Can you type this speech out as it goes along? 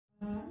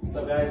What's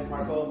up guys,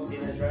 Marco,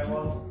 seeing the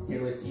drywall,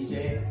 here with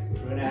TJ.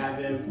 We're gonna have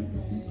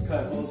him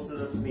cut holes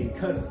for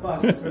cut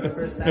boxes for the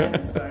first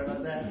time. Sorry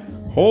about that.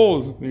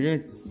 Holes? You're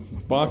gonna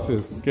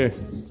boxes, okay.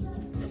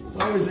 So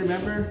always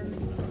remember,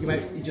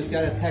 you just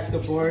gotta tack the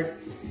board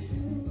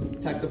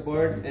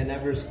and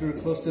never screw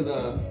close to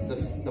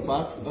the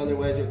box,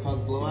 otherwise you'll cause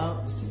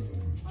blowouts.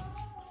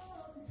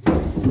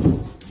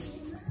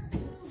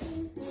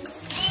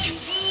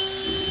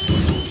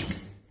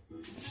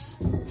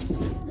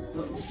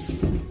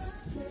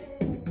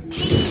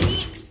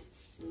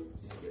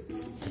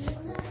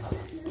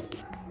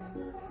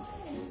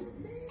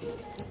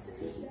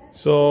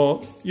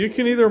 So you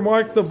can either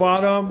mark the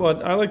bottom,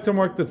 but I like to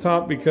mark the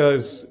top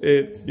because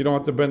you don't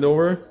have to bend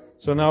over.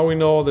 So now we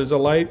know there's a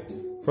light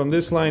from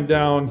this line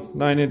down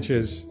 9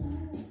 inches.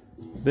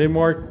 They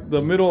mark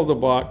the middle of the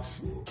box.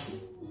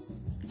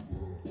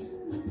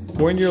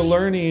 When you're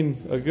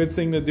learning, a good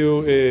thing to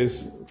do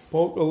is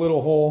poke a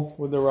little hole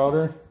with the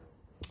router.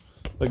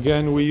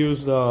 Again, we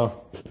use the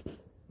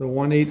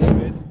 1/8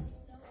 bit.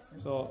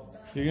 So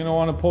you're gonna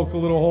want to poke a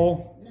little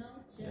hole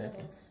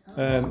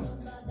and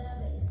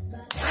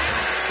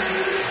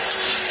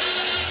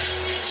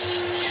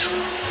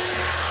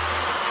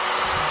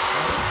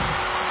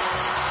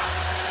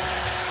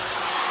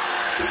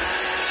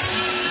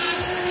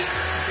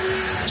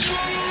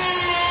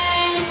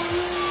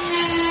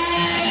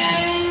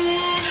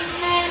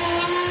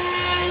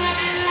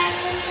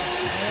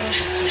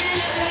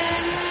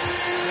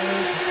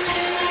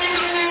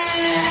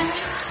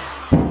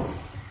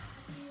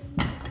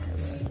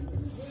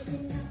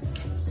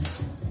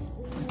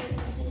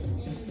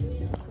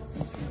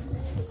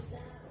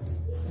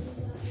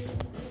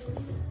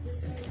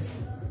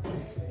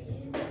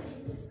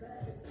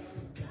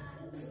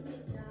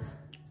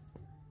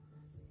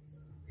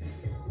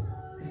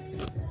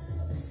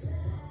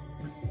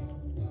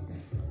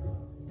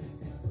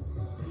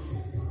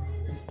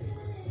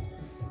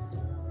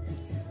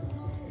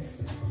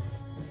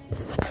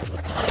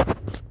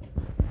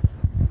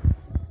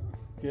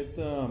get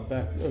the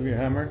back of your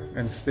hammer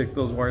and stick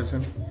those wires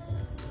in.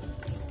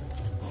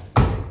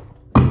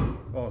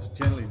 Oh,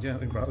 gently,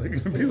 gently, bro. They're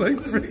gonna be like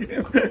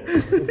freaking,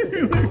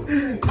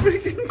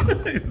 freaking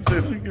guys. They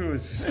don't give a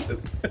shit.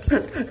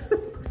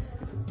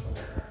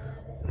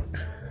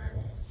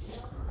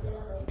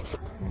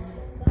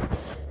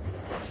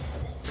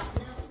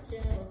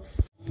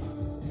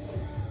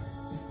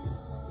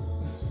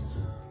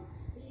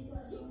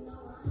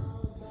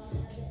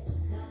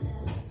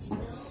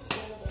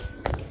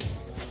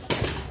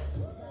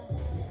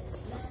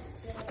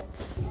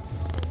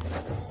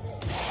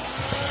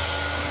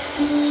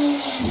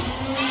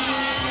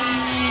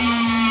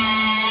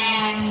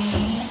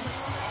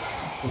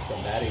 The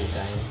battery's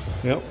dying.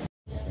 Yep.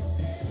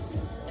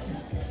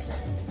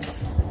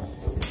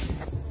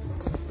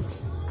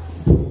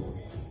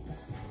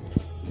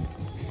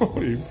 Oh,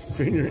 you're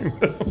fingering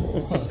that.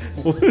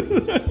 What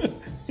is that?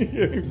 You're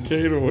getting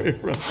Kate away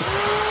from it.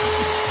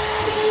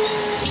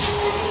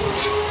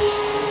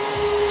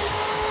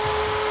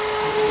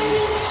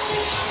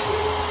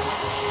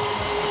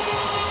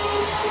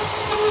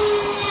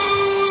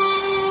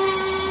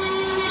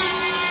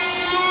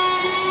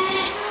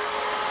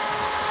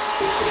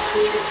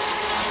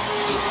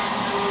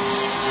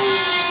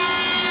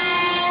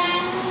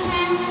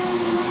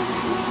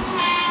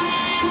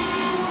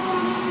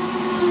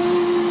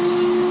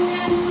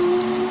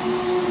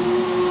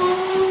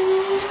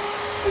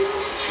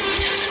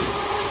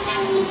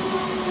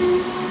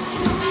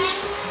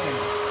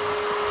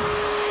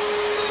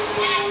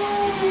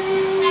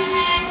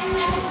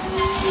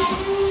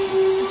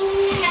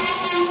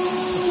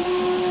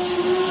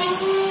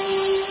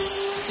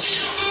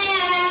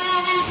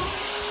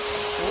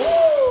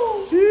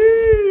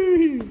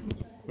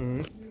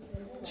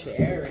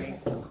 Cherry.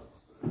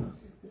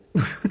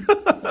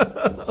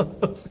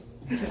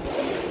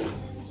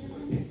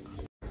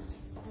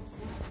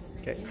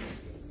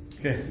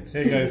 Okay,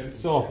 hey guys,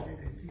 so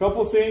a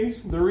couple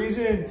things. The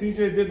reason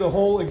TJ did the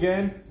hole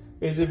again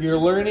is if you're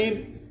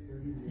learning,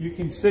 you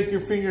can stick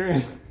your finger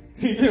in.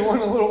 TJ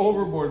went a little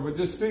overboard, but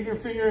just stick your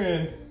finger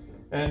in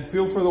and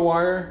feel for the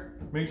wire.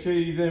 Make sure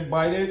you didn't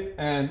bite it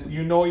and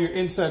you know you're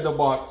inside the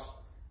box.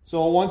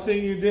 So one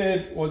thing you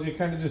did was you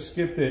kind of just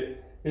skipped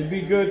it. It'd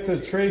be good to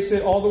trace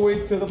it all the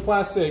way to the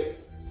plastic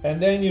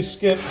and then you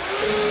skip.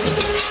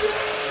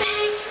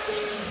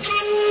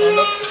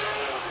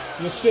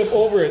 You skip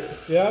over it,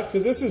 yeah?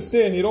 Because this is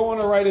thin, you don't want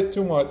to write it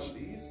too much.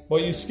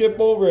 But you skip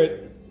over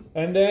it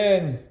and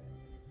then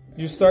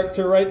you start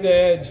to write the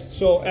edge.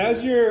 So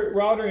as you're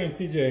routering,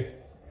 TJ,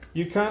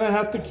 you kind of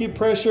have to keep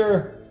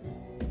pressure.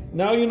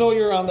 Now you know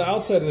you're on the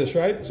outside of this,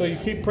 right? So you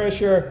keep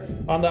pressure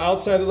on the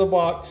outside of the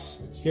box.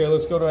 Here,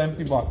 let's go to an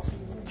empty box.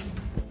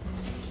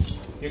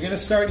 You're gonna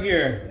start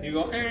here. You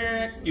go,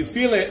 you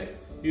feel it,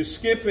 you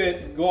skip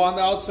it, go on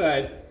the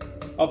outside.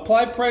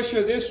 Apply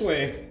pressure this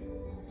way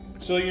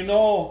so you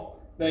know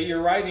that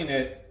you're writing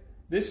it.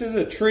 This is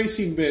a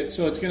tracing bit,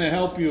 so it's gonna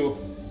help you,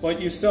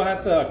 but you still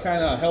have to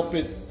kind of help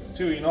it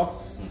too, you know?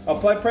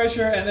 Apply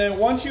pressure, and then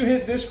once you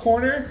hit this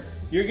corner,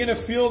 you're gonna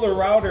feel the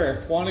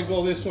router want to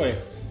go this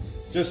way.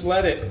 Just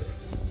let it.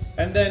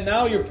 And then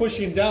now you're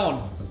pushing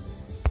down.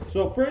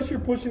 So first you're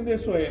pushing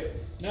this way.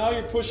 Now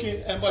you're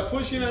pushing, and by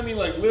pushing I mean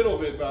like little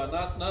bit, bro.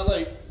 Not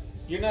like,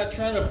 you're not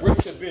trying to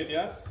break the bit,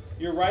 yeah?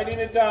 You're riding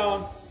it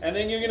down, and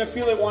then you're gonna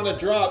feel it want to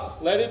drop.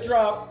 Let it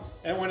drop,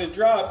 and when it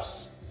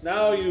drops,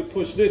 now you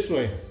push this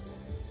way.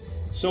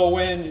 So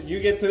when you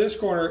get to this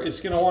corner,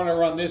 it's gonna want to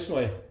run this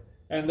way.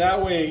 And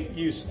that way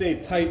you stay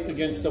tight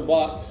against the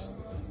box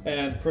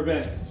and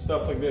prevent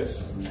stuff like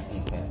this.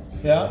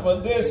 Yeah,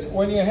 but this,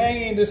 when you're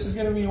hanging, this is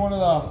gonna be one of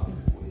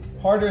the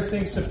harder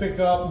things to pick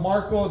up.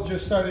 Marco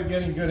just started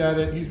getting good at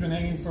it. He's been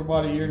hanging for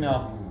about a year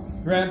now.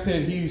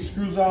 Granted, he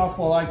screws off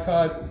while I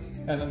cut,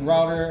 and then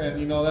router, and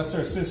you know, that's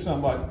our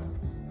system. But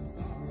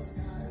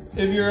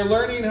if you're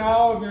learning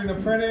how, if you're an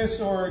apprentice,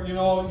 or you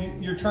know,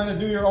 you're trying to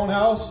do your own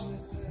house,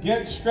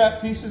 get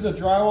strap pieces of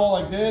drywall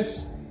like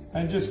this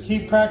and just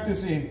keep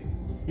practicing.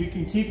 You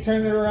can keep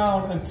turning it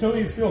around until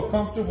you feel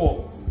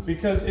comfortable.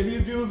 Because if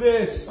you do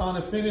this on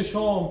a finished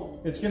home,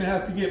 it's gonna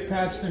have to get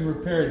patched and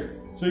repaired.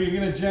 So you're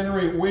gonna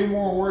generate way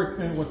more work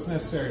than what's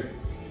necessary.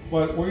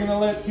 But we're gonna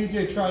let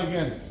TJ try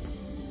again.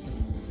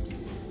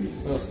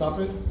 Stop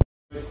it.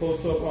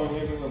 Close up on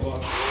him in the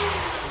box.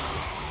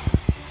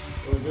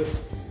 So just,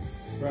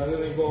 rather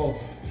than go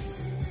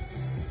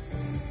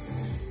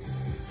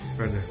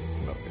Further.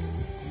 okay.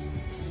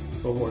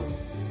 Go more.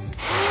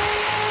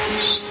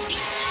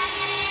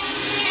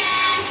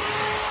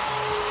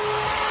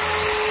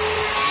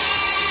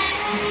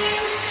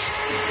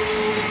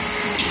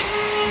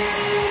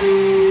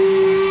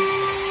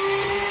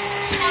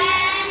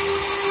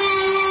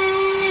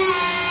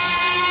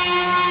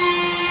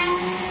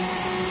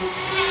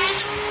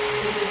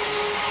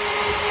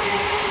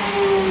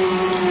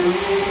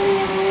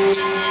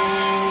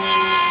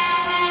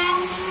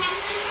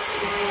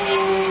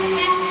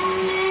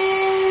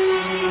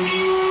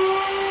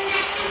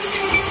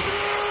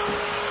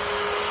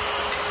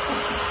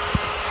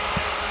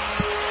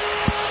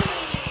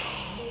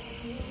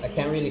 I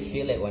can't really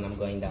feel it when I'm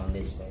going down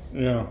this way.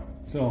 Yeah,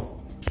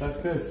 so that's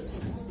good.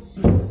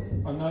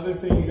 Another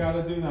thing you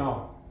gotta do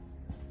now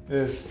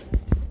is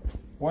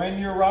when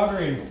you're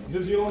routering,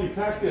 because you only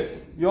tacked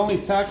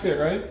it,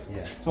 right?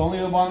 Yeah. So only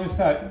the bottom is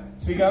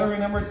tacked. So you gotta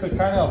remember to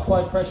kind of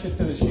apply pressure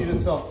to the sheet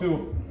itself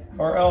too,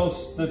 or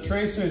else the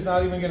tracer is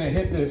not even gonna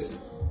hit this,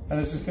 and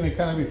it's just gonna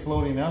kind of be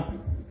floating now.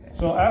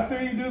 So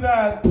after you do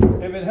that,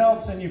 if it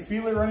helps and you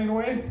feel it running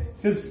away,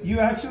 because you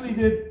actually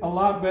did a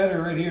lot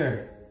better right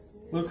here.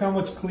 Look how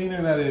much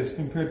cleaner that is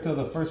compared to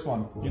the first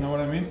one. You know what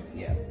I mean?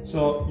 Yeah.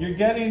 So you're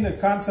getting the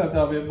concept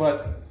of it,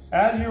 but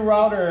as you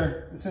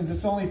router, since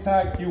it's only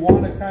tacked, you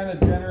want to kind of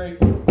generate,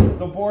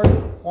 the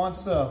board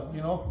wants to,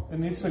 you know, it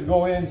needs to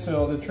go in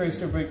so the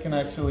tracer bit can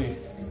actually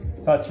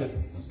touch it.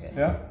 Okay.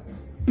 Yeah?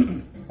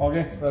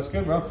 Okay, that's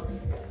good, bro.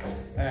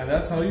 And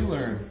that's how you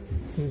learn.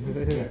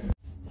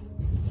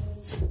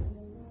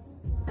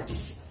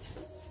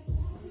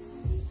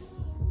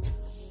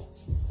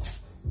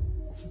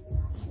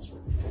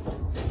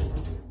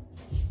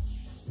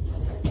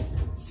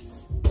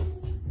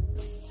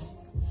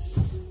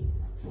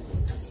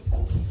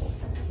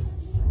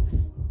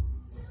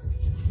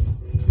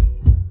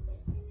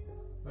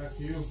 Back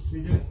to you,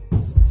 CJ.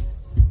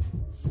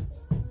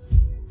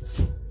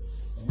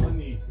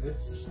 Money.